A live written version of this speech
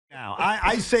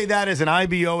I say that as an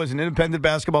IBO, as an independent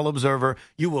basketball observer,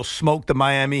 you will smoke the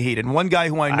Miami Heat. And one guy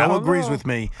who I know agrees with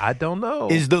me, I don't know,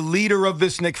 is the leader of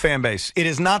this Knicks fan base. It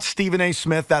is not Stephen A.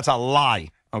 Smith. That's a lie,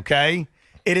 okay?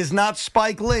 It is not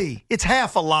Spike Lee. It's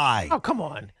half a lie. Oh, come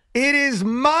on. It is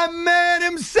my man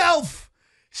himself,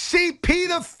 CP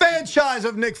the Fanchise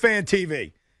of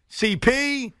KnicksFanTV.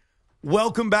 CP,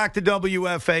 welcome back to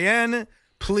WFAN.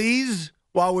 Please,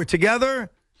 while we're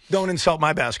together, don't insult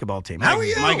my basketball team. How are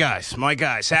you? My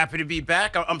guys. Happy to be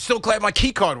back. I'm still glad my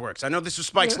key card works. I know this was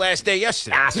Spike's last day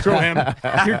yesterday. Screw him.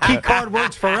 Your key card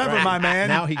works forever, my man.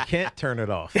 Now he can't turn it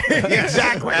off.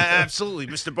 Exactly. Absolutely.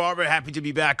 Mr. Barber, happy to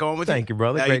be back on with you. Thank you,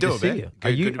 brother. How Great you doing, to see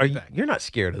man? you. Good. You're not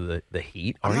scared of the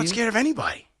Heat, are you? I'm not scared of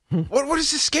anybody. What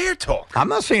is this scared talk? I'm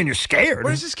not saying you're scared.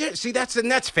 What is this scared? See, that's the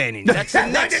Nets fan in you. That's the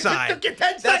Nets side.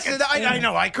 I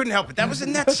know. I couldn't help it. That was the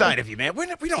Nets side of you, man.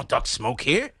 We don't duck smoke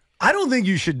here. I don't think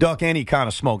you should duck any kind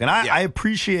of smoke. And I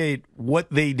appreciate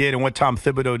what they did and what Tom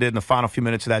Thibodeau did in the final few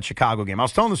minutes of that Chicago game. I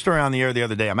was telling the story on the air the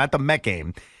other day. I'm at the Met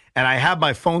game, and I have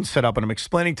my phone set up, and I'm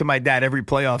explaining to my dad every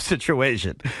playoff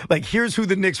situation. Like, here's who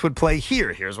the Knicks would play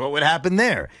here. Here's what would happen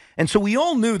there. And so we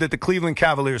all knew that the Cleveland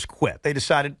Cavaliers quit. They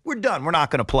decided, we're done. We're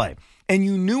not going to play. And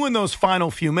you knew in those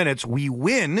final few minutes, we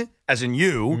win, as in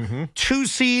you,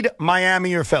 2-seed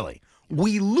Miami or Philly.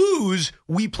 We lose,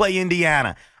 we play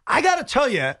Indiana. I got to tell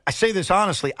you, I say this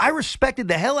honestly, I respected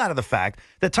the hell out of the fact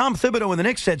that Tom Thibodeau and the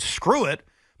Knicks said, screw it,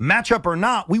 matchup or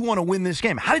not, we want to win this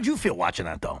game. How did you feel watching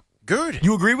that, though? Good.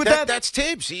 You agree with that? That's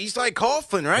Tibbs. He's like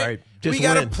Coughlin, right? Right. Just we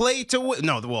got to win. play to win.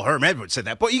 No, well, Herm Edwards said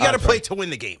that, but you got to play to win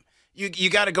the game. You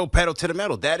got to go pedal to the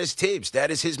metal. That is Tibbs.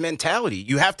 That is his mentality.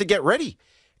 You have to get ready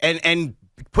and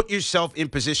put yourself in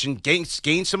position, gain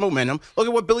some momentum. Look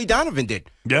at what Billy Donovan did.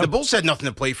 Yep. The Bulls had nothing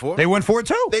to play for. They went for it,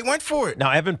 too. They went for it. Now,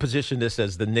 Evan positioned this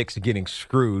as the Knicks getting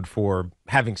screwed for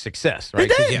having success, right?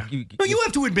 They did. 'Cause You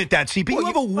have to admit that, CP. You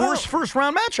have a worse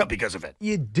first-round matchup because of it.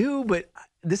 You do, but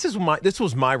this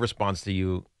was my response to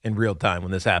you in real time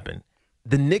when this happened.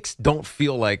 The Knicks don't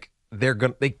feel like they're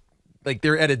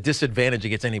at a disadvantage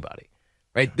against anybody.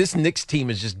 Right, this Knicks team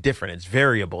is just different. It's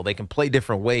variable. They can play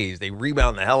different ways. They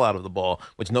rebound the hell out of the ball,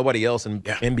 which nobody else in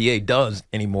NBA does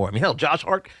anymore. I mean, hell, Josh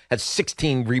Hart had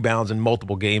 16 rebounds in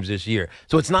multiple games this year.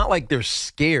 So it's not like they're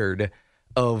scared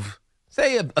of,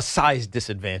 say, a size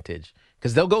disadvantage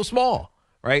because they'll go small,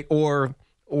 right? Or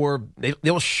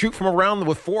they'll shoot from around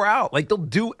with 4 out. Like they'll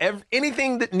do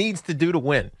anything that needs to do to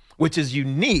win, which is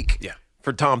unique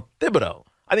for Tom Thibodeau.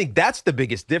 I think that's the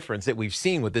biggest difference that we've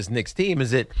seen with this Knicks team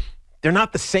is that they're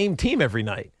not the same team every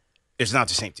night. It's not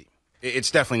the same team. It's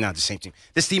definitely not the same team.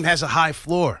 This team has a high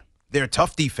floor. They're a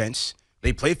tough defense.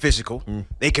 They play physical.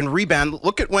 They can rebound.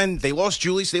 Look at when they lost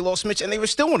Julius, they lost Mitch, and they were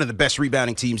still one of the best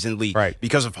rebounding teams in the league. Right.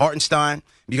 Because of Hartenstein,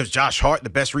 because Josh Hart, the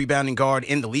best rebounding guard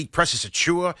in the league. Precious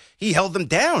Achiuwa, he held them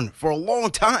down for a long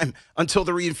time until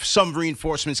some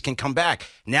reinforcements can come back.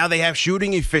 Now they have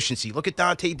shooting efficiency. Look at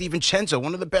Dante DiVincenzo,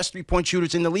 one of the best three-point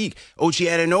shooters in the league. OG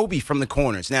Anunoby from the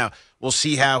corners. Now, we'll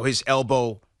see how his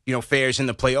elbow fares in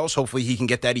the playoffs. Hopefully he can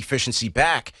get that efficiency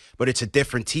back, but it's a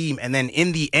different team. And then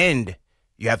in the end,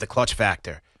 you have the clutch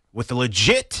factor with the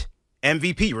legit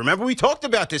MVP. Remember, we talked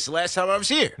about this the last time I was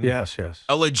here. Yes.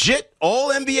 A legit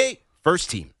all-NBA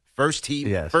first team.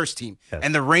 Yes.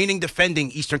 And the reigning defending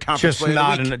Eastern Conference player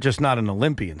of the week. Just not an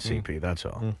Olympian, CP, that's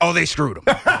all. Oh, they screwed him.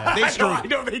 They screwed him. I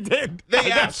know they did.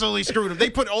 They absolutely screwed him.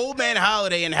 They put Old Man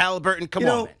Holiday and Halliburton. Come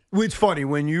on, man. It's funny.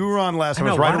 When you were on last time,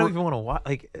 I don't even want to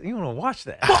watch. You want to watch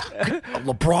that?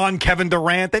 LeBron, Kevin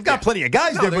Durant, they've got plenty of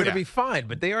guys there. They're going to be fine,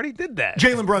 but they already did that.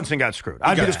 Jalen Brunson got screwed.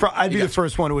 I'd be the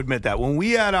first one to admit that. When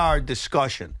we had our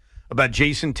discussion about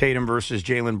Jason Tatum versus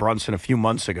Jalen Brunson a few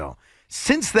months ago,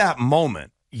 since that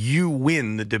moment, you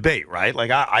win the debate, right?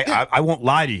 Like, I won't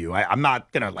lie to you. I'm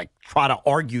not going to, try to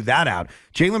argue that out.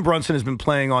 Jalen Brunson has been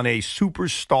playing on a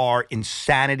superstar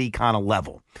insanity kind of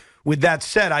level. With that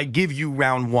said, I give you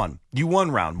round one. You won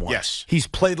round one. Yes. He's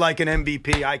played like an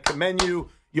MVP. I commend you.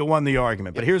 You won the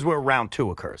argument. But here's where round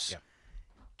two occurs. Yeah.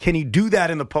 Can he do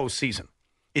that in the postseason?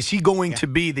 Is he going to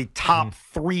be the top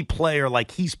 3 player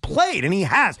like he's played? And he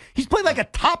has. He's played like a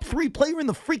top 3 player in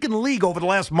the freaking league over the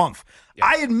last month. Yeah.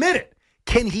 I admit it.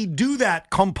 Can he do that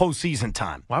come postseason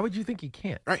time? Why would you think he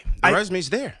can't? Right. The resume's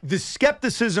there. The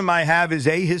skepticism I have is,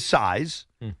 A, his size,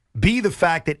 B, the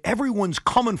fact that everyone's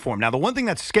coming for him. Now, the one thing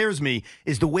that scares me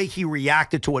is the way he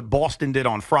reacted to what Boston did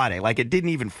on Friday. Like, it didn't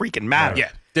even freaking matter.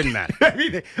 Yeah, didn't matter. I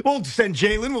mean, we'll send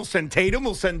Jalen, we'll send Tatum,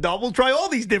 we'll send Dub, we'll try all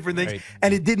these different things,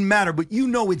 and it didn't matter. But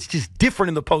it's just different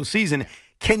in the postseason.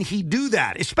 Can he do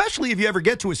that? Especially if you ever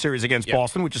get to a series against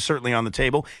Boston, which is certainly on the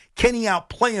table. Can he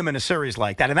outplay him in a series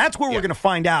like that? And that's where we're going to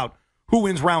find out who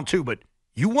wins round 2. But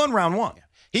you won round 1.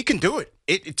 He can do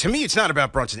it. To me, it's not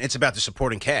about Brunson. It's about the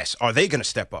supporting cast. Are they going to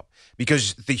step up?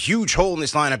 Because the huge hole in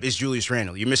this lineup is Julius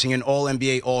Randle. You're missing an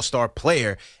All-NBA, All-Star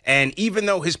player. And even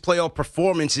though his playoff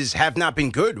performances have not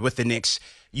been good with the Knicks,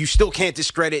 you still can't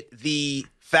discredit the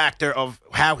factor of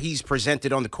how he's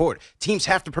presented on the court. Teams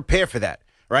have to prepare for that.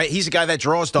 Right? He's a guy that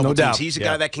draws double teams. doubt. He's a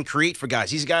guy that can create for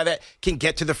guys. He's a guy that can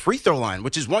get to the free throw line,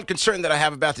 which is one concern that I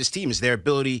have about this team is their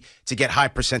ability to get high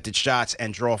percentage shots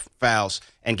and draw fouls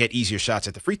and get easier shots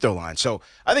at the free throw line. So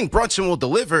I think Brunson will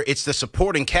deliver. It's the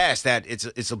supporting cast that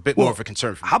it's a bit more of a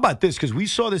concern for me. How about this? Because we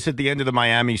saw this at the end of the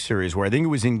Miami series where I think it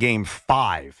was in Game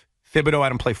 5. Thibodeau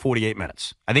had him play 48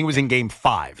 minutes. I think it was in Game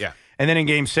 5. Yeah. And then in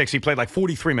Game 6, he played like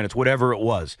 43 minutes, whatever it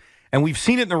was. And we've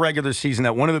seen it in the regular season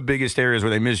that one of the biggest areas where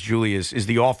they miss Julius is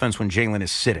the offense when Jalen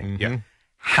is sitting. Yeah.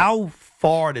 How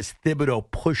far does Thibodeau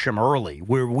push him early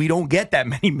where we don't get that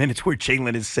many minutes where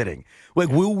Jalen is sitting? Like,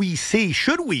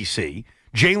 should we see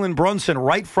Jalen Brunson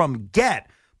right from get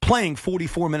playing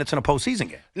 44 minutes in a postseason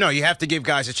game? No, you have to give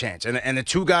guys a chance. And the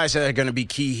two guys that are going to be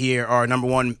key here are, number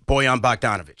one, Bojan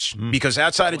Bogdanovic. Because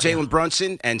outside of Jalen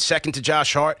Brunson and second to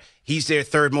Josh Hart, he's their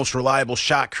third most reliable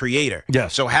shot creator.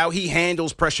 Yes. So how he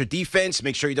handles pressure defense,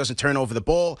 make sure he doesn't turn over the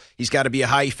ball. He's got to be a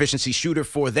high-efficiency shooter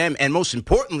for them. And most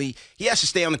importantly, he has to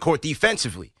stay on the court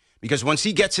defensively. Because once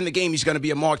he gets in the game, he's going to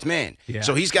be a marked man. Yeah.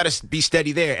 So he's got to be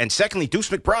steady there. And secondly, Deuce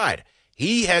McBride.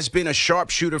 He has been a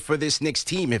sharpshooter for this Knicks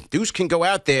team. If Deuce can go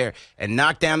out there and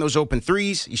knock down those open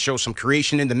threes, he shows some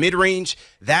creation in the mid-range,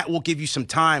 that will give you some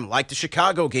time. Like the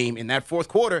Chicago game in that fourth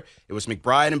quarter, it was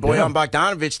McBride and Bojan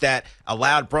Bogdanovic that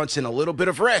allowed Brunson a little bit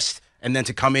of rest and then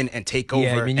to come in and take over.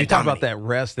 Yeah, I mean, you talk about that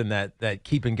rest and that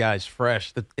keeping guys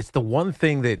fresh. It's the one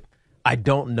thing that I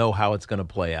don't know how it's going to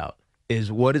play out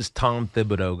is what is Tom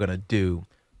Thibodeau going to do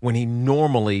when he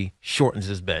normally shortens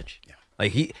his bench? Yeah.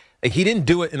 Like he didn't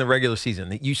do it in the regular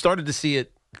season. You started to see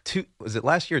it, was it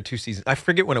last year or 2 seasons? I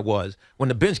forget when it was, when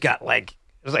the bench got it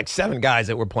was like 7 guys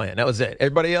that were playing. That was it.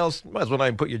 Everybody else, might as well not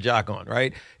even put your jock on,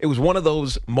 right? It was one of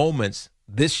those moments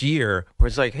this year where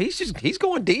it's like, he's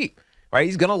going deep, right?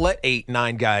 He's going to let 8,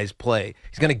 9 guys play.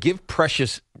 He's going to give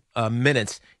Precious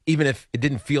minutes, even if it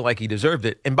didn't feel like he deserved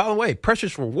it. And by the way,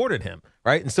 Precious rewarded him,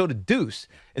 right? And so did Deuce.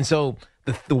 And so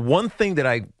the one thing that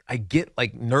I get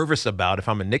nervous about if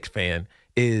I'm a Knicks fan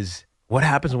is what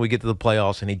happens when we get to the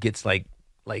playoffs and he gets like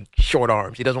short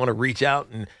arms. He doesn't want to reach out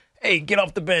and, hey, get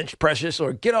off the bench, Precious,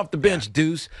 or get off the bench,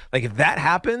 Deuce. Like, if that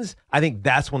happens, I think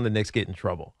that's when the Knicks get in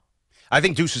trouble. I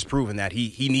think Deuce has proven that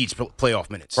he needs playoff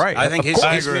minutes. Right. I think his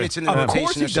minutes in the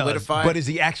rotation are solidified. But is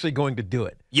he actually going to do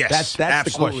it? Yes, that's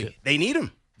absolutely. the question. They need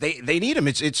him. They need him.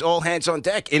 It's all hands on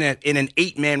deck in an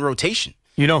 8-man rotation.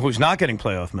 You know who's not getting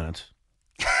playoff minutes?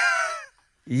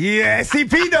 Yeah,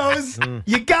 CP knows.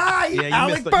 Your guy,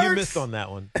 Alec Burks. You missed on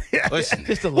that one. Listen,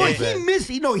 just a little bit. He missed.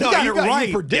 He got it right.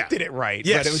 You predicted it right.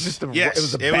 Yes. But it was just it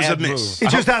it was a move. miss. It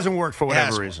just hasn't worked for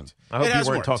whatever reason. I hope you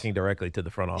weren't talking directly to the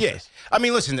front office. Yes. I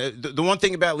mean, listen, the one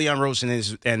thing about Leon Rosen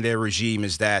and their regime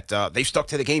is that they've stuck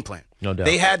to the game plan. No doubt.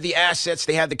 They had the assets,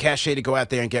 they had the cachet to go out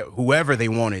there and get whoever they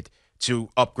wanted to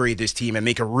upgrade this team and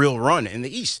make a real run in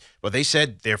the East. But they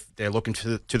said they're looking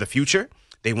to the future.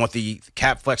 They want the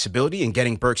cap flexibility in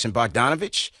getting Burks and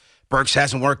Bogdanovic. Burks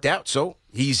hasn't worked out, so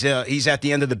he's at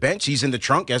the end of the bench. He's in the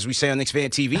trunk, as we say on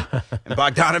KnicksFanTV. And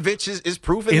Bogdanovic is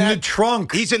proven in the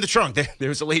trunk. He's in the trunk. There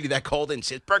was a lady that called in and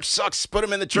said, Burks sucks, put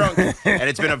him in the trunk. And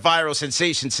it's been a viral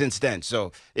sensation since then.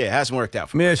 So, yeah, it hasn't worked out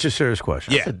for me. Let me ask you a serious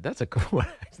question. Yeah. That's a cool one.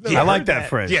 I like that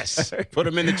phrase. Yes, put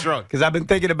him in the trunk. Because I've been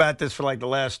thinking about this for the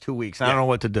last 2 weeks. I don't know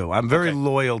what to do. I'm very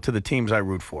loyal to the teams I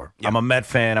root for. I'm a Met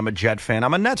fan. I'm a Jet fan.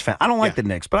 I'm a Nets fan. I don't like the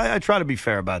Knicks, but I try to be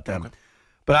fair about them. Okay.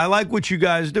 But I like what you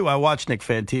guys do. I watch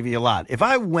KnicksFanTV a lot. If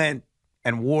I went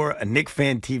and wore a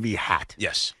KnicksFanTV hat,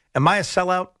 yes, am I a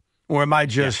sellout? Or am I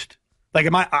just...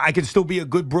 I can still be a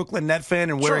good Brooklyn Net fan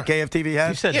and wear a KFTV hat?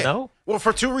 You said no? Well,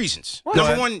 for 2 reasons. What?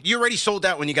 Number one, you already sold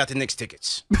out when you got the Knicks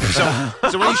tickets. So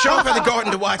when you show up at the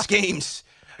Garden to watch games,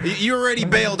 you already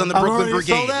bailed on the Brooklyn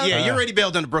Brigade. Yeah, you already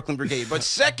bailed on the Brooklyn Brigade. But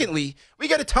secondly, we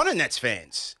got a ton of Nets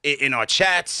fans in our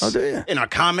chats, in our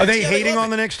comments. Are they hating on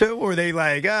the Knicks too? Or are they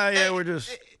like, we're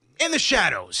just... In the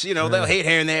shadows, they'll hate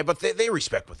here and there, but they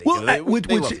respect what they do. They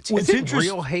love it. Is it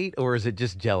real hate or is it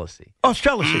just jealousy? Oh, it's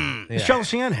jealousy. It's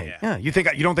jealousy and hate. Yeah. You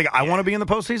don't think I want to be in the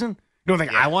postseason? You don't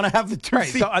think I want to have the 2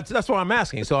 seats? So that's what I'm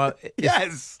asking. So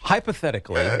yes,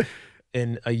 hypothetically,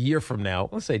 in a year from now,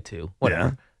 let's say 2,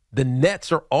 whatever. The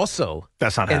Nets are also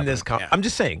in this. I'm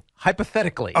just saying,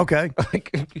 hypothetically. Okay.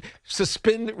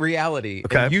 Suspend reality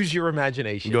and use your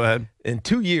imagination. Go ahead. In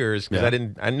 2 years,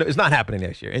 because I know it's not happening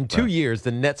next year. In 2 years,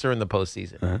 the Nets are in the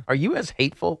postseason. Are you as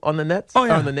hateful on the Nets? Oh,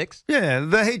 yeah. On the Knicks? Yeah,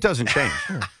 the hate doesn't change.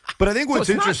 But I think what's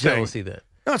it's interesting. Not jealousy then.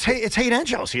 No, it's hate and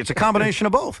jealousy. It's a combination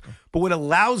of both. But what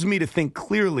allows me to think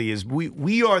clearly is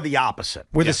we are the opposite.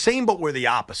 We're the same, but we're the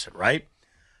opposite, right?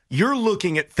 You're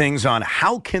looking at things on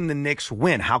how can the Knicks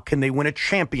win? How can they win a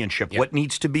championship? What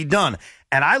needs to be done?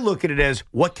 And I look at it as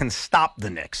what can stop the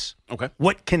Knicks? Okay.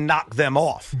 What can knock them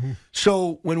off?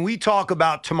 So when we talk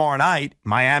about tomorrow night,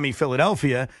 Miami,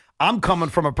 Philadelphia, I'm coming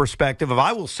from a perspective of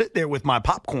I will sit there with my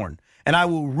popcorn and I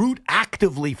will root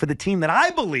actively for the team that I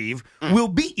believe will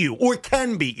beat you or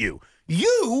can beat you.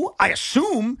 You, I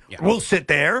assume, will sit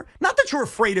there. Not that you're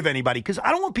afraid of anybody, because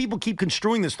I don't want people keep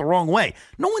construing this the wrong way.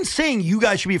 No one's saying you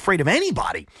guys should be afraid of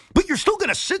anybody, but you're still going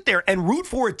to sit there and root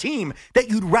for a team that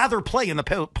you'd rather play in the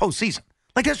postseason.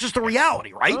 Like, that's just the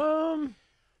reality, right?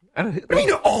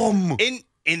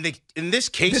 In this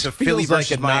case This of Philly feels like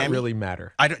versus it Miami, not really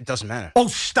matter. it doesn't matter. Oh,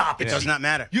 stop it. It does not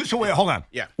matter. So wait, hold on.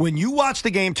 Yeah. When you watch the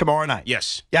game tomorrow night,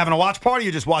 Yes. you having a watch party or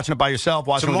you're just watching it by yourself?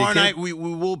 Tomorrow night, we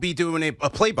will be doing a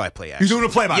play-by-play, actually. You're doing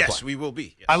a play-by-play? Yes, we will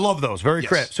be. Yes. I love those. Very Yes.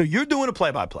 crisp. So you're doing a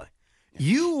play-by-play.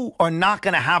 You are not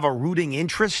going to have a rooting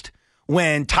interest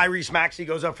when Tyrese Maxey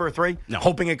goes up for a three,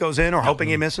 hoping it goes in or hoping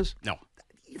he misses? No.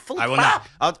 You're full I of will crap.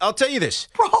 not. I'll tell you this.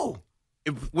 Bro.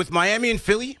 With Miami and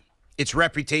Philly, it's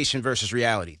reputation versus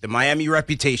reality. The Miami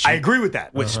reputation. I agree with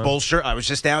that. With Spoelstra, I was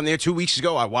just down there 2 weeks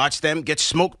ago. I watched them get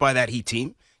smoked by that Heat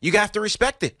team. You have to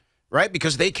respect it, right?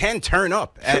 Because they can turn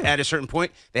up at a certain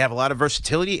point. They have a lot of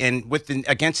versatility, and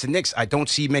against the Knicks, I don't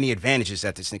see many advantages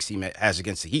that this Knicks team has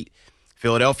against the Heat.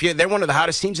 Philadelphia, they're one of the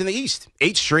hottest teams in the East.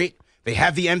 8 straight. They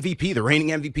have the MVP, the reigning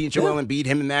MVP in Joel Embiid.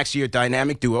 Him and Maxey are a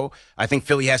dynamic duo. I think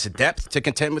Philly has the depth to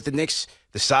contend with the Knicks,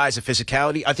 the size, the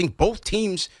physicality. I think both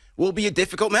teams will be a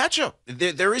difficult matchup.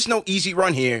 There is no easy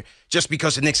run here just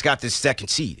because the Knicks got this second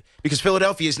seed. Because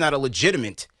Philadelphia is not a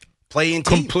legitimate play-in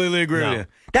team. Completely agree with you.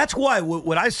 That's why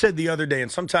what I said the other day,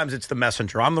 and sometimes it's the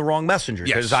messenger. I'm the wrong messenger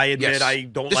because I admit I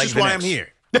don't like the Knicks. This is why I'm here.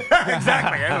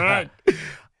 Exactly.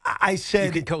 I said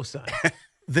You can co-sign.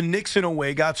 the Knicks, in a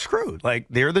way, got screwed. Like,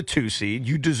 they're the 2 seed.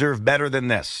 You deserve better than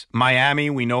this. Miami,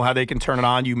 we know how they can turn it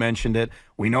on. You mentioned it.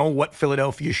 We know what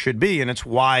Philadelphia should be, and it's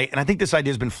why, and I think this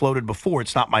idea has been floated before.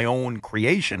 It's not my own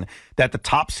creation, that the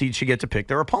top seed should get to pick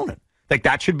their opponent. Like,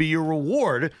 that should be your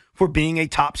reward for being a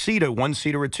top seed, a 1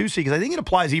 seed or a 2 seed, because I think it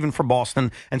applies even for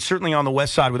Boston and certainly on the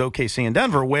west side with OKC and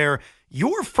Denver, where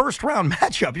your first-round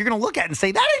matchup, you're going to look at it and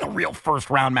say, that ain't a real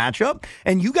first-round matchup.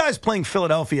 And you guys playing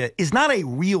Philadelphia is not a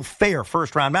real fair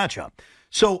first-round matchup.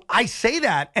 So I say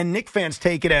that, and Knicks fans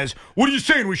take it as, what are you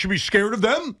saying, we should be scared of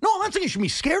them? No, I'm not saying you should be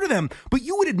scared of them, but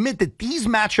you would admit that these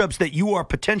matchups that you are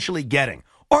potentially getting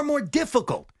are more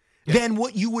difficult than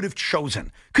what you would have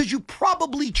chosen. Because you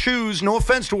probably choose, no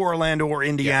offense to Orlando or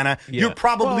Indiana, you're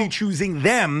probably choosing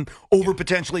them over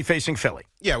potentially facing Philly.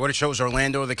 Yeah, what it shows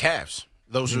Orlando or the Cavs.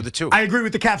 Those are the two. I agree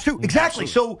with the Cavs, too. Exactly.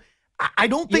 So I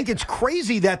don't think it's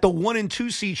crazy that the 1 and 2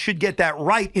 seed should get that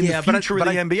right in the future of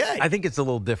the NBA. I think it's a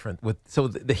little different. So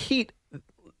the Heat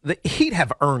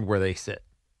have earned where they sit.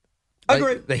 I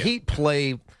agree. The Heat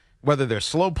play, whether they're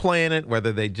slow playing it,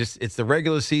 whether it's the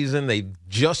regular season, they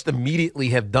just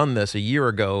immediately have done this a year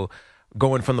ago,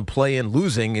 going from the play-in,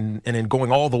 losing, and then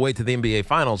going all the way to the NBA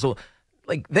Finals. So,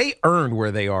 like, they earned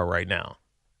where they are right now.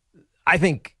 I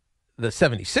think the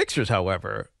 76ers,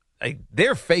 however,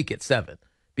 they're fake at 7.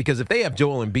 Because if they have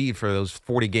Joel Embiid for those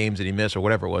 40 games that he missed or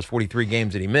whatever it was, 43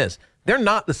 games that he missed, they're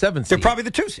not the 7th seed. They're probably the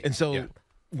 2 seed. And so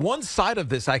one side of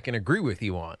this I can agree with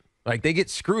you on. Like, they get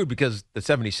screwed because the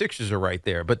 76ers are right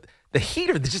there. But the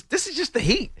Heat this is just the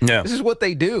Heat. Yeah. This is what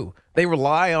they do. They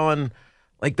rely on,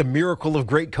 like, the miracle of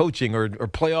great coaching or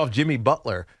playoff Jimmy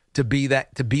Butler to be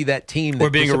that team that or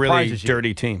being a really you.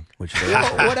 dirty team, which they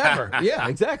whatever. Yeah,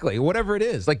 exactly. Whatever it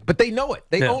is. Like, but they know it.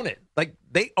 They own it. Like,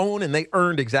 they own and they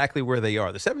earned exactly where they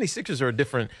are. The 76ers are a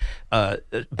different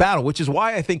battle, which is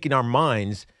why I think in our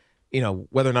minds, you know,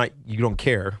 whether or not you don't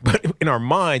care, but in our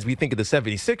minds, we think of the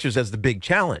 76ers as the big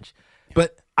challenge.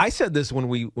 But I said this when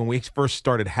we first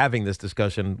started having this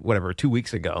discussion, 2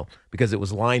 weeks ago, because it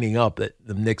was lining up that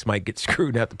the Knicks might get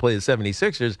screwed and have to play the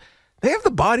 76ers. They have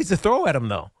the bodies to throw at them,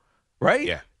 though. Right?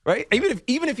 Yeah. Right?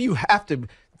 Even if you have to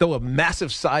throw a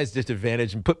massive size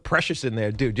disadvantage and put Precious in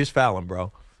there, dude, just foul him,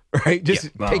 bro. Right? Just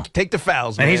take the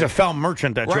fouls, man. And he's a foul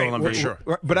merchant, that Joel Embiid. Sure.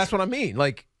 But that's what I mean.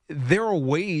 Like, there are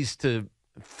ways to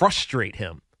frustrate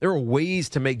him. There are ways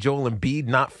to make Joel Embiid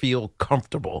not feel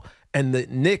comfortable. And the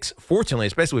Knicks, fortunately,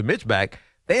 especially with Mitch back,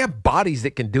 they have bodies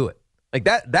that can do it. Like,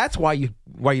 that's why you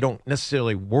don't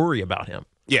necessarily worry about him.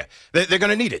 Yeah, they're going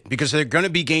to need it because there are going to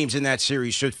be games in that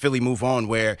series should Philly move on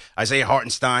where Isaiah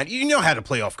Hartenstein, you know how the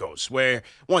playoff goes, where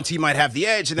one team might have the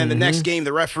edge and then the next game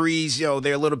the referees,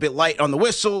 they're a little bit light on the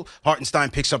whistle.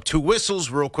 Hartenstein picks up 2 whistles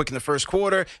real quick in the first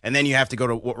quarter, and then you have to go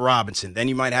to Robinson. Then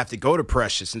you might have to go to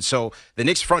Precious. And so the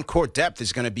Knicks' front court depth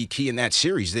is going to be key in that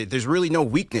series. There's really no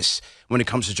weakness when it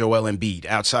comes to Joel Embiid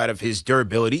outside of his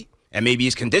durability and maybe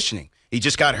his conditioning. He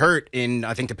just got hurt in,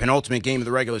 I think, the penultimate game of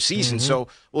the regular season, so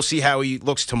we'll see how he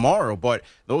looks tomorrow. But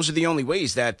those are the only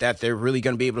ways that they're really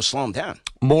going to be able to slow him down.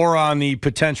 More on the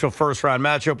potential first-round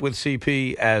matchup with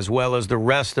CP, as well as the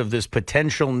rest of this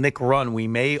potential Knick run we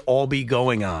may all be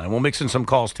going on. And we'll mix in some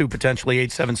calls, too, potentially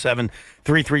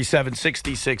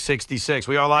 877-337-6666.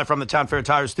 We are live from the Town Fair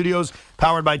Tire Studios,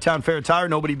 powered by Town Fair Tire.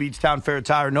 Nobody beats Town Fair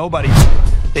Tire. Nobody.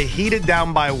 They heated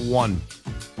down by 1.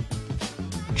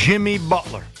 Jimmy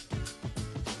Butler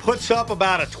puts up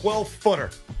about a 12-footer.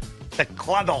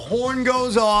 The horn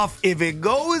goes off. If it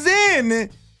goes in,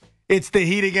 it's the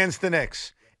Heat against the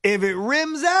Knicks. If it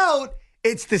rims out,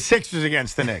 it's the Sixers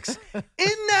against the Knicks.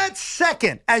 In that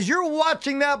second, as you're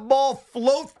watching that ball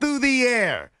float through the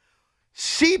air,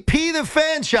 CP the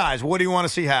Fanchise, what do you want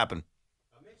to see happen?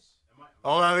 A miss.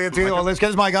 Hold on, let's get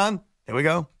his mic on. There we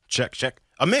go. Check.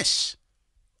 A miss.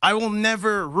 I will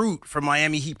never root for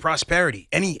Miami Heat prosperity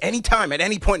any time at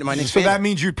any point in my Knicks. So that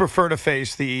means you'd prefer to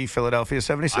face the Philadelphia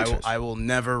 76ers. I will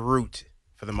never root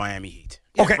for the Miami Heat.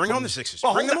 Yeah, okay, bring on the Sixers.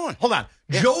 Well, bring them on. Hold on.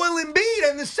 Yeah. Joel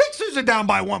Embiid and the Sixers are down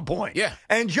by 1 point. Yeah.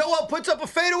 And Joel puts up a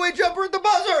fadeaway jumper at the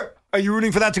buzzer. Are you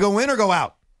rooting for that to go in or go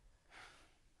out?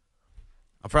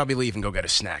 I'll probably leave and go get a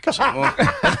snack. I'm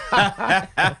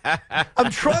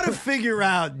trying to figure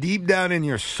out deep down in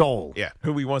your soul,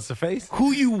 who he wants to face,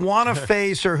 who you want to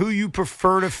face, or who you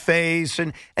prefer to face,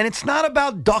 and it's not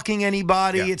about ducking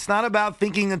anybody. Yeah. It's not about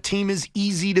thinking a team is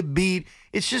easy to beat.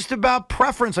 It's just about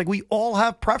preference. Like we all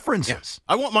have preferences.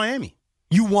 Yeah. I want Miami.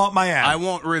 You want Miami. I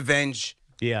want revenge.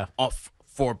 Yeah.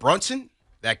 For Brunson,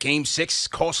 that Game 6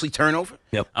 costly turnover.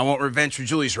 Yep. I want revenge for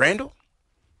Julius Randle.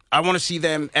 I want to see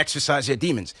them exercise their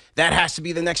demons. That has to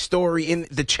be the next story in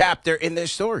the chapter in their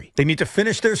story. They need to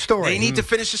finish their story. They need to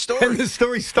finish the story. And the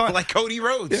story starts. Like Cody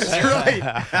Rhodes. That's right.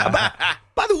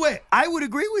 By the way, I would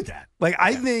agree with that. Like,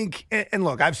 I think, and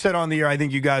look, I've said on the air, I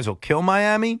think you guys will kill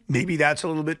Miami. Maybe that's a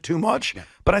little bit too much. Yeah.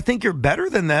 But I think you're better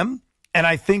than them. And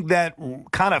I think that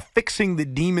kind of fixing the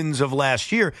demons of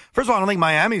last year, first of all, I don't think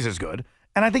Miami's as good.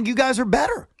 And I think you guys are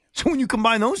better. So when you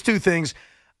combine those two things,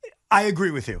 I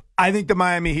agree with you. I think the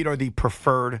Miami Heat are the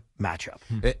preferred matchup.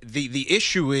 The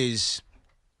issue is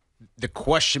the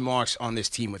question marks on this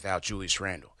team without Julius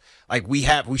Randle. Like we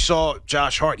saw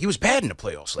Josh Hart. He was bad in the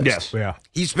playoffs last year. Yeah.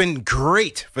 He's been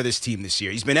great for this team this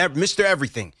year. He's been Mr.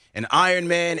 Everything, an Iron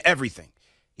Man, everything.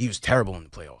 He was terrible in the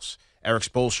playoffs. Eric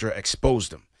Spoelstra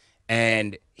exposed him.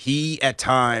 And he at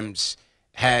times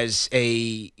has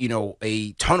a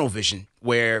tunnel vision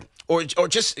where or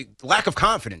just lack of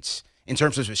confidence in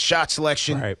terms of his shot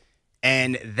selection, right.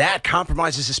 And that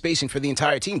compromises the spacing for the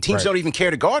entire team. Teams don't even care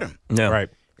to guard him. No. Right.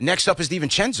 Next up is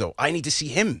DiVincenzo. I need to see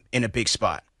him in a big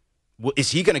spot.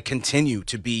 Is he going to continue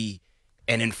to be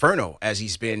an inferno as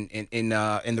he's been in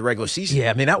the regular season? Yeah,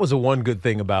 I mean, that was the one good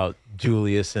thing about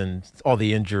Julius and all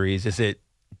the injuries is that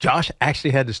Josh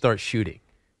actually had to start shooting.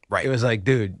 Right. It was like,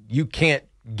 dude, you can't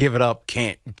give it up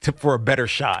for a better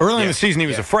shot. Early in the season, he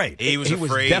was afraid. He was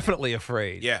definitely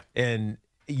afraid. Yeah. And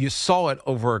you saw it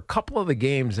over a couple of the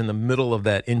games in the middle of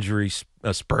that injury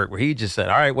spurt where he just said,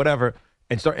 all right, whatever,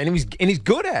 and he's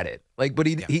good at it. Like, but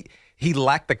he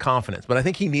lacked the confidence. But I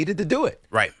think he needed to do it.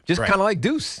 Right. Just kind of like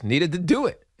Deuce needed to do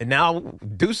it. And now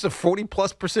Deuce is a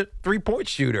 40+% three-point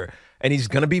shooter, and he's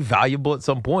going to be valuable at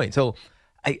some point. So,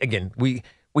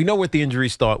 we know what the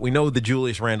injuries start. We know the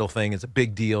Julius Randle thing is a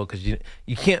big deal because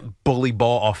you can't bully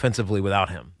ball offensively without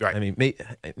him. Right. I mean,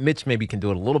 Mitch maybe can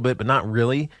do it a little bit, but not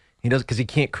really. He does because he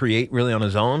can't create really on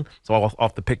his own. So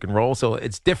off the pick and roll. So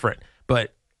it's different.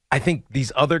 But I think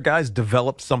these other guys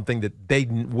developed something that they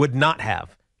would not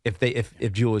have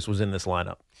if Julius was in this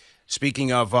lineup.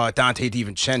 Speaking of Dante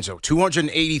DiVincenzo,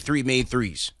 283 made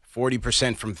threes,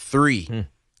 40% from three.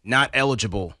 Not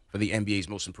eligible for the NBA's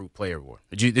Most Improved Player Award.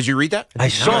 Did you read that? I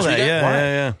saw that.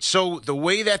 Yeah. So the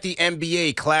way that the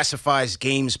NBA classifies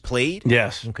games played,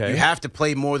 yes, okay, you have to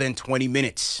play more than 20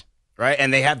 minutes, right?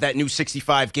 And they have that new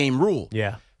 65-game rule.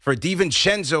 Yeah. For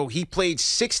DiVincenzo, he played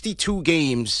 62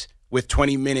 games with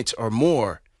 20 minutes or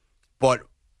more, but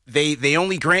they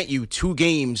only grant you 2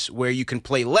 games where you can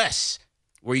play less,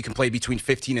 where you can play between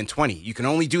 15 and 20. You can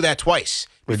only do that twice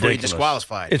before you're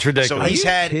disqualified. It's ridiculous. So he's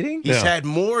kidding? had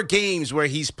more games where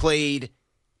he's played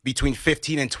between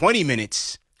 15 and 20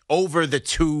 minutes over the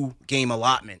 2-game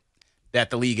allotment that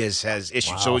the league has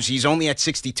issued. Wow. So he's only at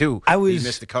 62. I he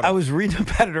missed the cutoff. I was reading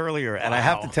about it earlier, and I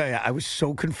have to tell you, I was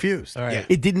so confused. Right.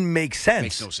 It didn't make sense. It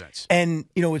makes no sense. And,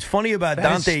 what's funny about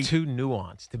Dante... It's too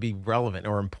nuanced to be relevant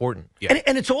or important. Yeah.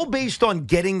 And it's all based on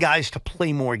getting guys to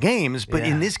play more games, but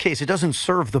in this case, it doesn't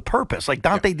serve the purpose. Like,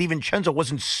 Dante DiVincenzo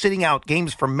wasn't sitting out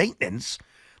games for maintenance.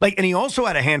 And he also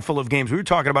had a handful of games we were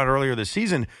talking about earlier this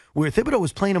season where Thibodeau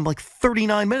was playing him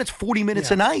 39 minutes, 40 minutes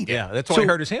a night. Yeah, that's why he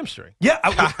hurt his hamstring. Yeah,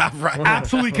 right.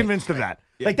 Absolutely convinced of that.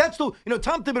 Yeah. That's the,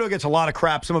 Tom Thibodeau gets a lot of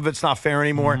crap. Some of it's not fair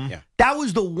anymore. Mm-hmm. Yeah. That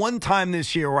was the one time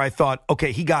this year where I thought,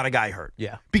 okay, he got a guy hurt.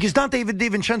 Yeah. Because Dante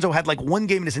DiVincenzo had one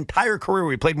game in his entire career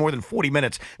where he played more than 40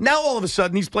 minutes. Now all of a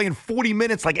sudden he's playing 40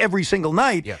 minutes every single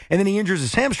night, and then he injures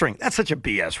his hamstring. That's such a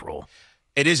BS rule.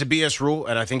 It is a BS rule,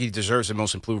 and I think he deserves the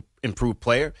most improved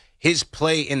player. His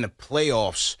play in the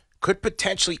playoffs could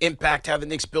potentially impact how the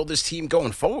Knicks build this team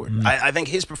going forward. I think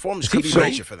his performance could be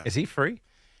major for them. Is he free?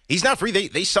 He's not free.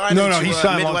 They signed him to he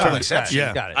signed mid-level exception.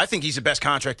 Yeah. Got it. I think he's the best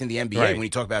contract in the NBA when you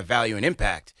talk about value and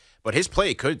impact. But his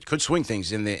play could swing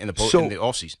things in the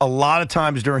offseason. A lot of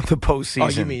times during the postseason. Oh,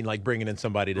 you mean bringing in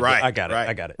somebody to right? I got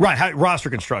it. Right,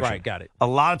 roster construction. Right, got it. A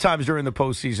lot of times during the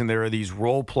postseason, there are these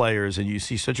role players, and you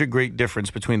see such a great difference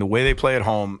between the way they play at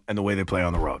home and the way they play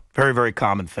on the road. Very, very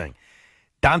common thing.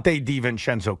 Dante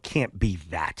DiVincenzo can't be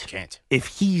that. Can't.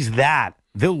 If he's that,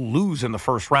 they'll lose in the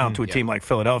first round to a team like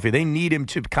Philadelphia. They need him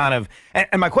to kind of –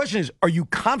 and my question is, are you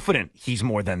confident he's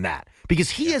more than that?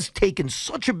 Because he has taken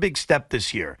such a big step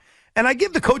this year. And I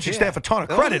give the coaching staff a ton of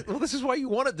credit. Well, this is why you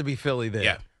want it to be Philly there.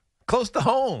 Yeah. Close to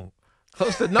home.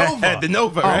 Close to Nova. The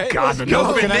Nova, right? Oh, God, the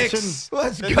Nova connection.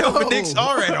 Let's the go. Nova Knicks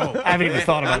are at home. I haven't even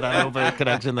thought about that Nova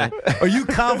connection there. Are you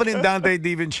confident Dante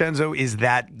DiVincenzo is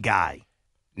that guy?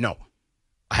 No.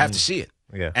 I have to see it.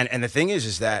 Yeah. And the thing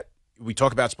is that we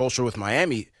talk about Spoelstra with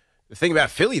Miami. The thing about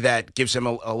Philly that gives them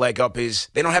a leg up is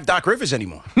they don't have Doc Rivers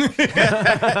anymore. They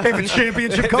have a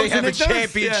championship coach. They have a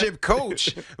championship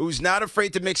coach who's not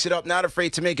afraid to mix it up, not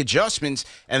afraid to make adjustments.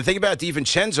 And the thing about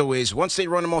DiVincenzo is once they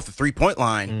run him off the three-point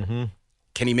line,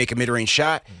 can he make a mid-range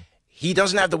shot? He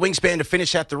doesn't have the wingspan to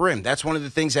finish at the rim. That's one of the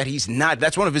things that he's not.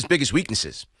 That's one of his biggest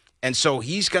weaknesses. And so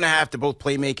he's going to have to both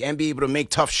play make and be able to make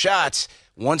tough shots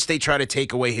once they try to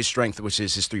take away his strength, which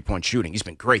is his three-point shooting. He's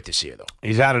been great this year, though.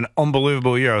 He's had an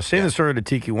unbelievable year. I was saying this earlier to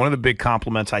Tiki. One of the big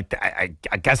compliments, I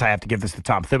guess I have to give this to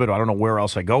Tom Thibodeau. I don't know where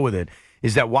else I go with it,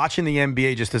 is that watching the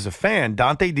NBA just as a fan,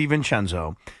 Dante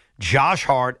DiVincenzo, Josh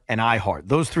Hart, and Hart,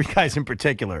 those three guys in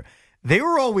particular, they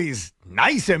were always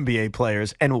nice NBA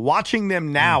players, and watching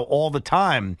them now all the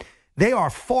time, they are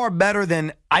far better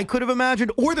than I could have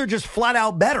imagined, or they're just flat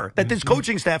out better. That this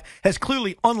coaching staff has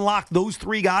clearly unlocked those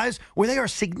three guys where they are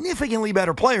significantly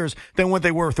better players than what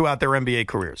they were throughout their NBA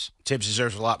careers. Tibbs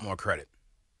deserves a lot more credit.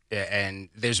 And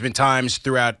there's been times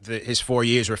throughout his 4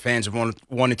 years where fans have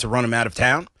wanted to run him out of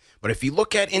town. But if you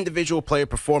look at individual player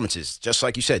performances, just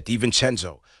like you said,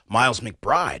 DiVincenzo, Miles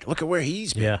McBride, look at where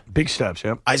he's been. Yeah, big steps,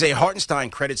 yeah. Isaiah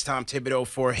Hartenstein credits Tom Thibodeau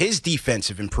for his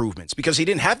defensive improvements because he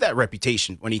didn't have that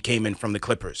reputation when he came in from the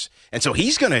Clippers. And so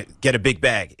he's going to get a big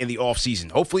bag in the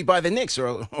offseason, hopefully by the Knicks,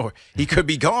 or he could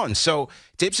be gone. So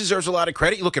Tibbs deserves a lot of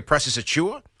credit. You look at Precious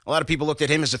Achiuwa. A lot of people looked at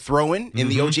him as a throw-in in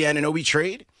the OG Anunoby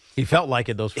trade. He felt like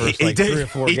it those first 3 or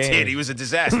 4 games. He did. He was a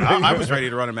disaster. I was ready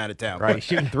to run him out of town. Right,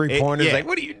 shooting three-pointers. Like,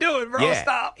 what are you doing, bro? Yeah.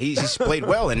 Stop. He's played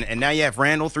well. And now you have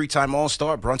Randall, 3-time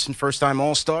All-Star, Brunson, first-time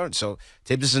All-Star. So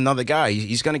Tibbs is another guy.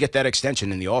 He's going to get that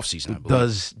extension in the offseason, I believe.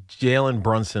 Does Jalen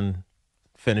Brunson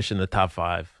finish in the top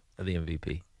 5 of the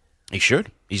MVP? He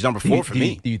should. He's number 4 for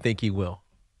me. Do you think he will?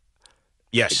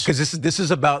 Yes. Because this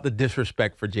is about the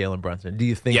disrespect for Jalen Brunson. Do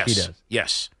you think he does?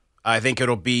 Yes. I think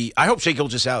it'll be – I hope Shai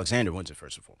Gilgeous-Alexander wins it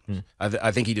first and foremost.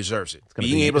 I think he deserves it.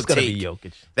 Being able to take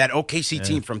that OKC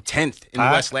team from 10th in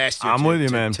the West last year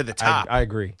to the top. I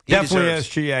agree. Definitely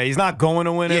SGA. He's not going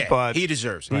to win it, but he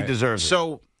deserves it. He deserves it.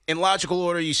 So in logical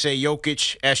order, you say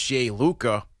Jokic, SGA,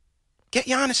 Luka. Get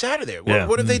Giannis out of there.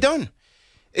 What have they done?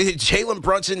 Jalen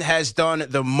Brunson has done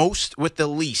the most with the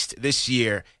least this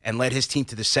year and led his team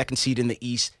to the 2nd seed in the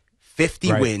East,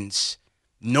 50 wins.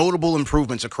 Notable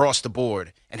improvements across the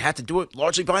board, and had to do it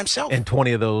largely by himself. And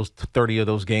 30 of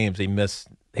those games, he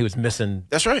was missing.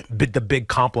 That's right. The big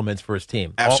compliments for his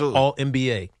team. Absolutely. All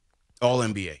NBA. All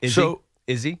NBA.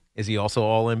 Is he? Is he also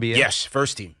all NBA? Yes,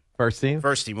 first team. First team.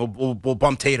 First team. We'll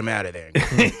bump Tatum out of there.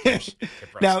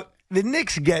 Now the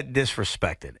Knicks get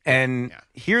disrespected, and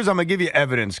here's I'm gonna give you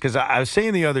evidence because I was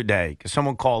saying the other day because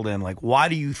someone called in like, why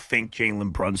do you think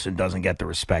Jalen Brunson doesn't get the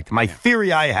respect? My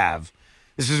theory I have.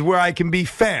 This is where I can be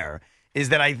fair, is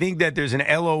that I think that there's an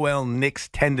LOL Knicks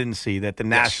tendency that the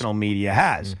national media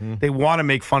has. They want to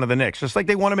make fun of the Knicks, just like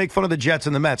they want to make fun of the Jets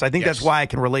and the Mets. I think that's why I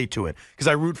can relate to it, because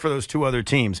I root for those two other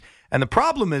teams. And the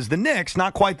problem is the Knicks,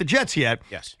 not quite the Jets yet,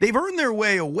 they've earned their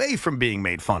way away from being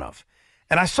made fun of.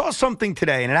 And I saw something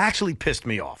today, and it actually pissed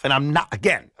me off. And I'm not,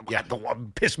 again,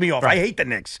 pissed me off. I hate the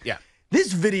Knicks.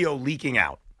 This video leaking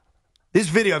out. This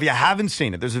video, if you haven't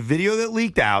seen it, there's a video that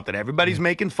leaked out that everybody's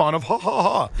making fun of. Ha, ha,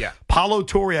 ha. Paulo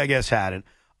Torre, I guess, had it,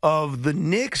 of the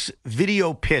Knicks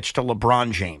video pitch to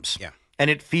LeBron James. And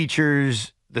it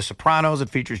features The Sopranos. It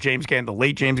features the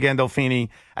late James Gandolfini.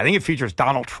 I think it features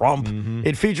Donald Trump.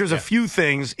 It features a few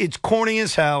things. It's corny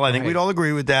as hell. I think we'd all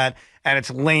agree with that. And it's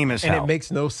lame as hell. And it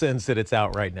makes no sense that it's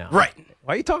out right now. Right.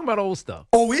 Why are you talking about old stuff?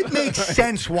 Oh, it makes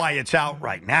sense why it's out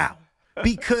right now.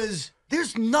 Because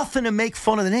there's nothing to make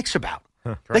fun of the Knicks about.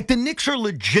 Like, the Knicks are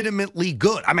legitimately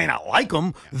good. I may not like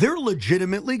them. They're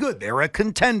legitimately good. They're a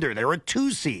contender. They're a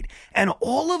 2-seed. And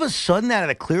all of a sudden, out of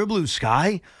the clear blue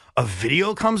sky, a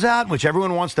video comes out in which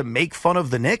everyone wants to make fun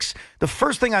of the Knicks. The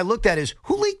first thing I looked at is,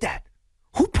 who leaked that?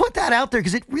 Who put that out there?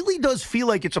 Because it really does feel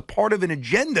like it's a part of an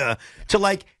agenda to,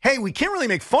 like, hey, we can't really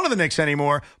make fun of the Knicks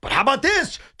anymore, but how about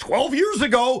this? 12 years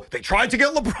ago, they tried to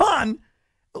get LeBron.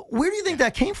 Where do you think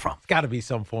that came from? It's got to be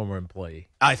some former employee.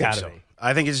 I think so.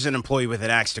 I think it's an employee with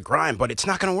an axe to grind, but it's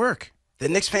not going to work. The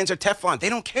Knicks fans are Teflon. They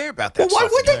don't care about that. Well, why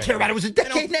stuff would they anymore. care about it? It was a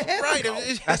decade and a half ago.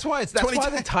 That's why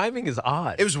the timing is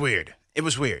odd. It was weird. It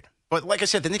was weird. But like I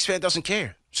said, the Knicks fan doesn't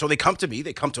care. So they come to me.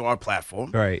 They come to our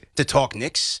platform to talk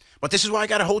Knicks. But this is why I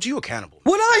got to hold you accountable.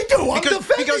 What I do? I'm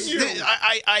defending you.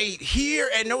 I hear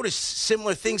and notice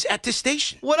similar things at this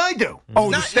station. What I do? Oh,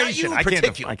 the Not station. you in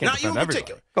particular. Not you in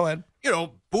particular. Go ahead. You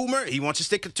know, Boomer, he wants to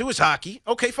stick to his hockey.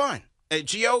 Okay, fine.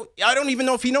 Gio, I don't even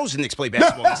know if he knows the Knicks play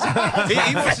basketball.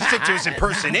 he wants to stick to his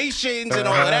impersonations and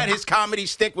all of that. His comedy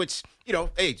stick, which, you know,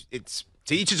 hey, it's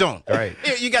to each his own. Right.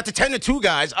 You got the 10-2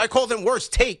 guys. I call them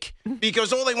worst take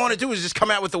because all they want to do is just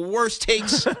come out with the worst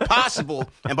takes possible.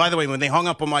 And by the way, when they hung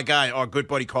up on my guy, our good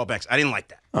buddy Carl Banks, I didn't like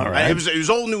that. All right. It was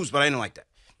old news, but I didn't like that.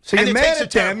 So you're mad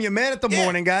at them. You're mad at the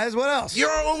morning guys. What else?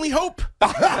 You're our only hope. You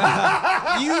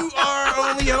are our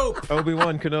only hope.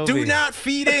 Obi-Wan Kenobi. Do not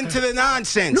feed into the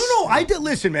nonsense. No, I did.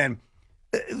 Listen, man,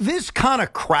 this kind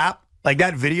of crap, like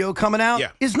that video coming out,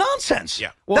 is nonsense.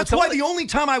 Well, that's why the only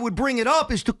time I would bring it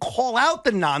up is to call out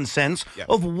the nonsense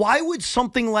of why would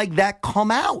something like that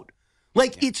come out?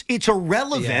 Like, it's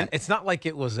irrelevant. Yeah, it's not like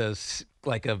it was a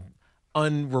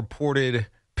unreported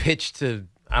pitch to,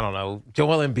 I don't know,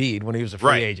 Joel Embiid when he was a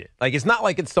free agent. Like, it's not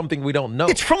like it's something we don't know.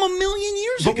 It's from a million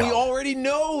years ago. But we already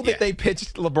know that they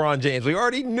pitched LeBron James. We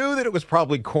already knew that it was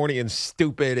probably corny and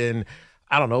stupid and,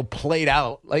 I don't know, played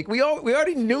out. Like, we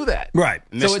already knew that. Right.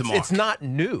 Missed the mark. It's not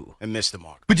new. And missed the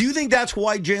mark. But do you think that's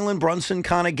why Jalen Brunson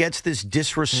kind of gets this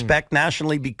disrespect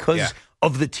nationally because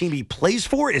of the team he plays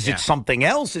for? Is it something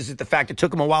else? Is it the fact it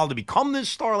took him a while to become this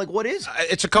star? Like, what is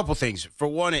it? It's a couple things. For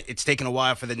one, it's taken a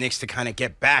while for the Knicks to kind of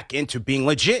get back into being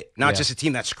legit, not just a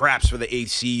team that scraps for the 8th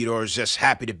seed or is just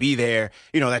happy to be there.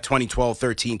 You know, that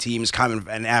 2012-13 team is kind of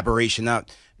an aberration,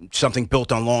 not something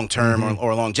built on long-term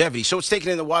or longevity. So it's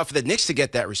taken a while for the Knicks to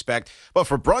get that respect. But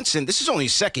for Brunson, this is only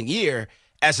his second year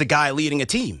as a guy leading a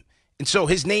team. And so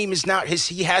his name is not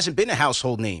he hasn't been a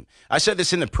household name. I said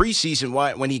this in the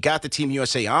preseason when he got the Team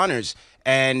USA honors.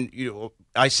 And, you know,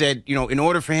 I said, you know, in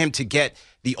order for him to get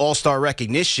the all-star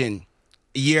recognition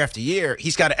year after year,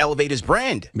 he's got to elevate his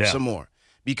brand some more.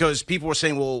 Because people were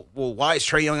saying, well, why is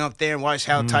Trae Young out there and why is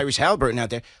Tyrese Halliburton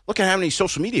out there? Look at how many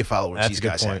social media followers these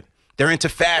guys have. They're into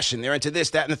fashion. They're into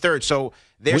this, that, and the third. So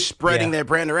they're spreading their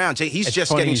brand around. He's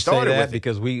just getting started with it.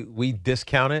 Because we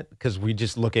discount it because we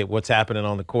just look at what's happening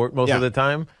on the court most of the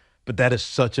time. But that is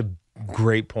such a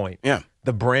great point. Yeah.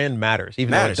 The brand matters,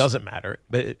 even though it doesn't matter.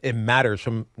 But it matters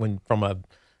from a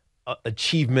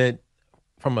achievement,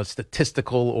 from a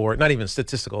statistical or not even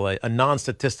statistical, a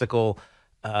non-statistical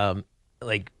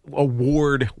like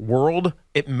award world.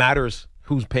 It matters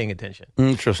who's paying attention.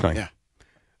 Interesting. Yeah.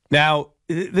 Now,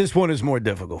 this one is more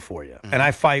difficult for you. And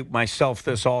I fight myself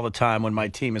this all the time when my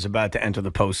team is about to enter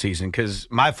the postseason because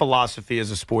my philosophy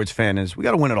as a sports fan is we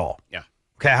got to win it all. Yeah.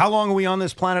 Okay, how long are we on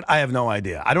this planet? I have no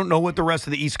idea. I don't know what the rest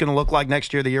of the East is going to look like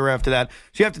next year, the year after that.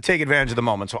 So you have to take advantage of the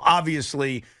moment. So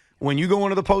obviously, when you go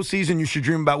into the postseason, you should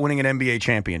dream about winning an NBA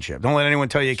championship. Don't let anyone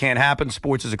tell you it can't happen.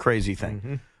 Sports is a crazy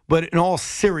thing. But in all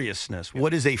seriousness,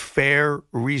 what is a fair,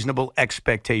 reasonable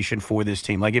expectation for this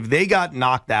team? Like if they got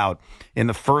knocked out in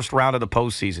the first round of the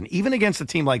postseason, even against a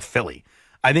team like Philly,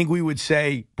 I think we would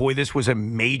say, boy, this was a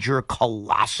major,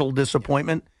 colossal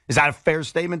disappointment. Is that a fair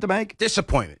statement to make?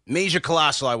 Disappointment. Major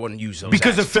colossal, I wouldn't use those.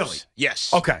 Because of adjectives. Philly?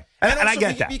 Yes. Okay. And I also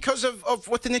get that. Because of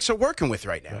what the Knicks are working with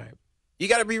right now. Right. You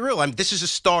got to be real. I mean, this is a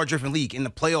star-driven league. In the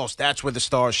playoffs, that's where the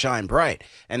stars shine bright.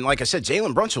 And like I said,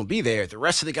 Jalen Brunson will be there. The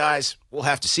rest of the guys, we'll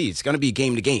have to see. It's going to be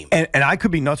game to game. And I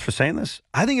could be nuts for saying this.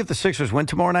 I think if the Sixers win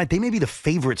tomorrow night, they may be the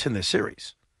favorites in this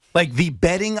series. Like the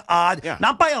betting odd,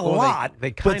 not by a lot,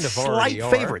 they kind but of slight already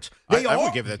are. favorites. They I are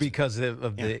would give that because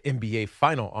of the NBA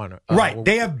final honor. right.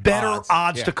 They have better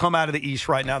odds Yeah. to come out of the East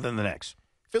right now than the Knicks.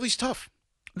 Philly's tough.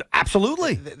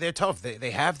 Absolutely. They're tough.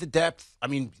 They have the depth. I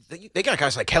mean, they got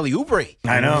guys like Kelly Oubre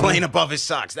I know. playing above his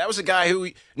socks. That was a guy who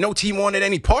no team wanted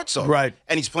any parts of. Right.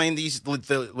 And he's playing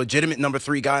the legitimate number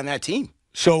 3 guy on that team.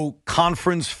 So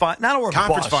conference finals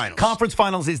finals. Conference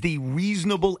finals is the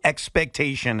reasonable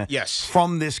expectation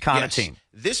from this kind of team.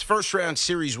 This first round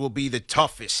series will be the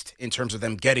toughest in terms of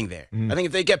them getting there. I think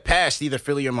if they get past either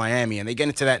Philly or Miami and they get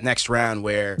into that next round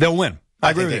where They'll win.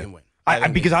 I agree think with they you. can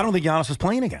win. Because I don't think Giannis is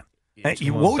playing again.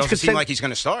 Woj doesn't could seem say, like he's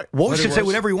going to start. Woj can say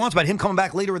whatever he wants about him coming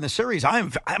back later in the series.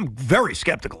 I'm very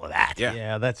skeptical of that.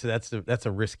 Yeah. that's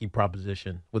a risky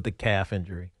proposition with the calf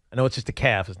injury. I know it's just a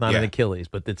calf; it's not an Achilles,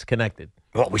 but it's connected.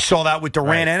 Well, we saw that with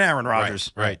Durant and Aaron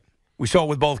Rodgers. Right. We saw it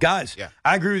with both guys. Yeah.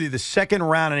 I agree with you. The second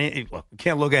round, and you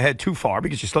can't look ahead too far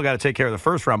because you still got to take care of the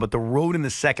first round, but the road in the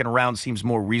second round seems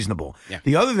more reasonable. Yeah.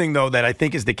 The other thing, though, that I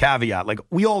think is the caveat, like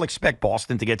we all expect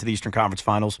Boston to get to the Eastern Conference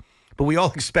Finals, but we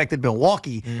all expected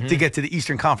Milwaukee to get to the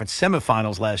Eastern Conference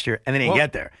semifinals last year, and they didn't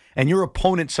get there. And your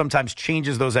opponent sometimes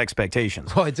changes those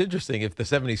expectations. Well, it's interesting. If the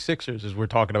 76ers, as we're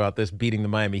talking about this, beating the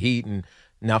Miami Heat and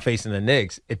now facing the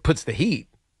Knicks, it puts the Heat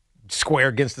square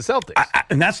against the Celtics.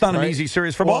 And that's not an easy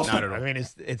series for Boston. Not at all. I mean,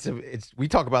 it's we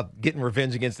talk about getting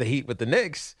revenge against the Heat with the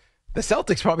Knicks. The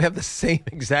Celtics probably have the same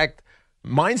exact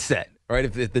mindset, right?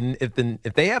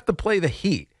 If they have to play the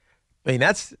Heat, I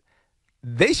mean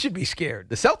they should be scared.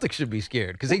 The Celtics should be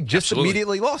scared because they just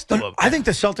immediately lost to them. I think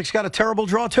the Celtics got a terrible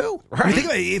draw too. Right. I mean, think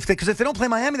about it, because if they don't play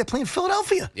Miami, they're playing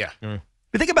Philadelphia. Yeah.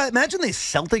 But think about it. Imagine the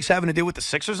Celtics having to deal with the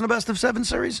Sixers in the best of 7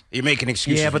 series. You're making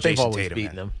excuses for but they've Jason always Tatum,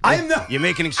 beaten man. them. I am not. You're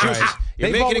making excuses. You're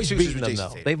They've making always excuses beaten for them, Jason though.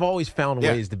 Tatum. They've always found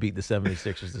ways to beat the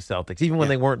 76ers, the Celtics, even when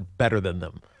they weren't better than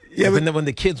them. Yeah, when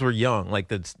the kids were young, like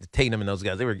the Tatum and those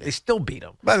guys, they still beat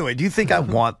them. By the way, do you think I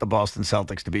want the Boston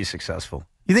Celtics to be successful?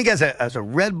 You think as a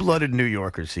red-blooded New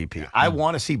Yorker, CP, I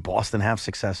want to see Boston have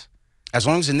success? As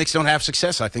long as the Knicks don't have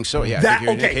success, I think so. Yeah, I think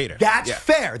you're a Nick hater. That's Yeah.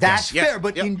 fair. That's Yes. fair.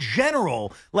 But in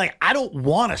general, like I don't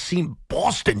want to see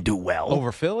Boston do well.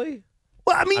 Over Philly?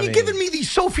 Well, I mean, you're giving me these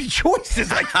Sophie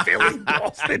choices like Philly,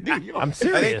 Boston, New York. I'm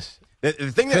serious. The thing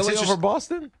that's Philly interesting, over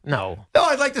Boston? No. No,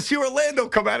 I'd like to see Orlando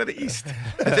come out of the East.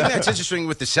 the thing that's interesting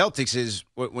with the Celtics is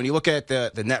when you look at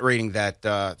the net rating that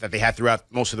they had throughout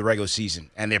most of the regular season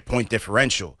and their point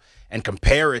differential and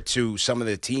compare it to some of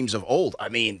the teams of old. I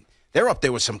mean, they're up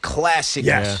there with some classic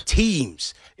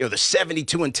teams. You know, the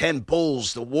 72-10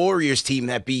 Bulls, the Warriors team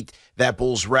that beat that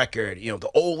Bulls record. You know,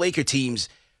 the old Laker teams.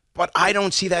 But I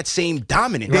don't see that same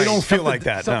dominance. They don't feel like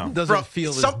that, Something no. doesn't feel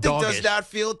as Something doggish. does not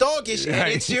feel doggish, and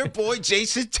it's your boy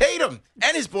Jason Tatum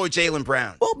and his boy Jaylen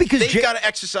Brown. Well, because they've got to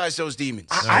exercise those demons.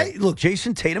 Look,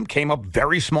 Jason Tatum came up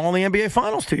very small in the NBA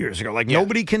Finals 2 years ago. Like,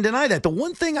 nobody can deny that. The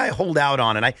one thing I hold out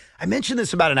on, and I mentioned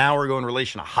this about an hour ago in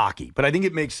relation to hockey, but I think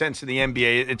it makes sense in the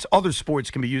NBA. It's other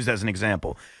sports can be used as an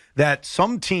example, that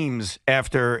some teams,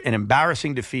 after an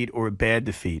embarrassing defeat or a bad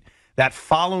defeat, that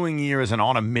following year is an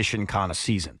on-a-mission kind of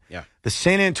season. Yeah. The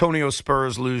San Antonio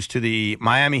Spurs lose to the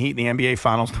Miami Heat in the NBA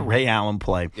Finals, the Ray Allen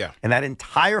play. Yeah. And that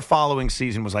entire following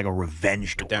season was like a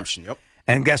revenge tour. Redemption, yep.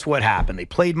 And guess what happened? They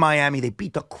played Miami. They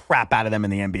beat the crap out of them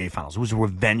in the NBA Finals. It was a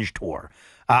revenge tour.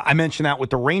 I mentioned that with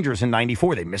the Rangers in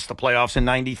 94. They missed the playoffs in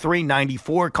 93.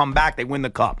 94, come back, they win the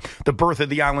cup. The birth of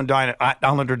the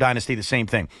Islander dynasty, the same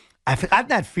thing. I've had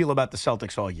that feel about the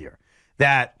Celtics all year.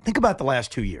 Think about the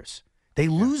last 2 years. They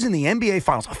lose in the NBA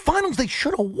Finals. A Finals they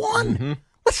should have won. Mm-hmm.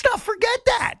 Let's not forget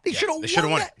that. They should have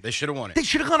won it. They should have won it. They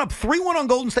should have gone up 3-1 on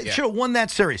Golden State. They should have won that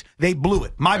series. They blew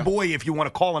it. My boy, if you want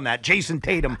to call him that, Jason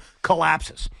Tatum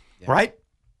collapses, right?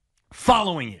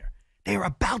 Following year, they are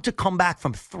about to come back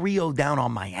from 3-0 down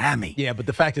on Miami. Yeah, but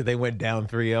the fact that they went down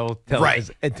 3-0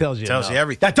 tells you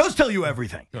everything. That does tell you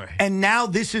everything. Right. And now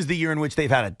this is the year in which they've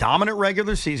had a dominant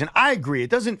regular season. I agree. It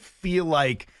doesn't feel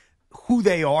like who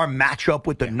they are match up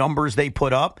with the numbers they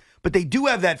put up, but they do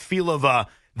have that feel of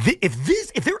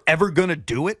if they're ever going to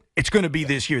do it, it's going to be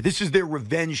this year. This is their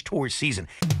revenge tour season.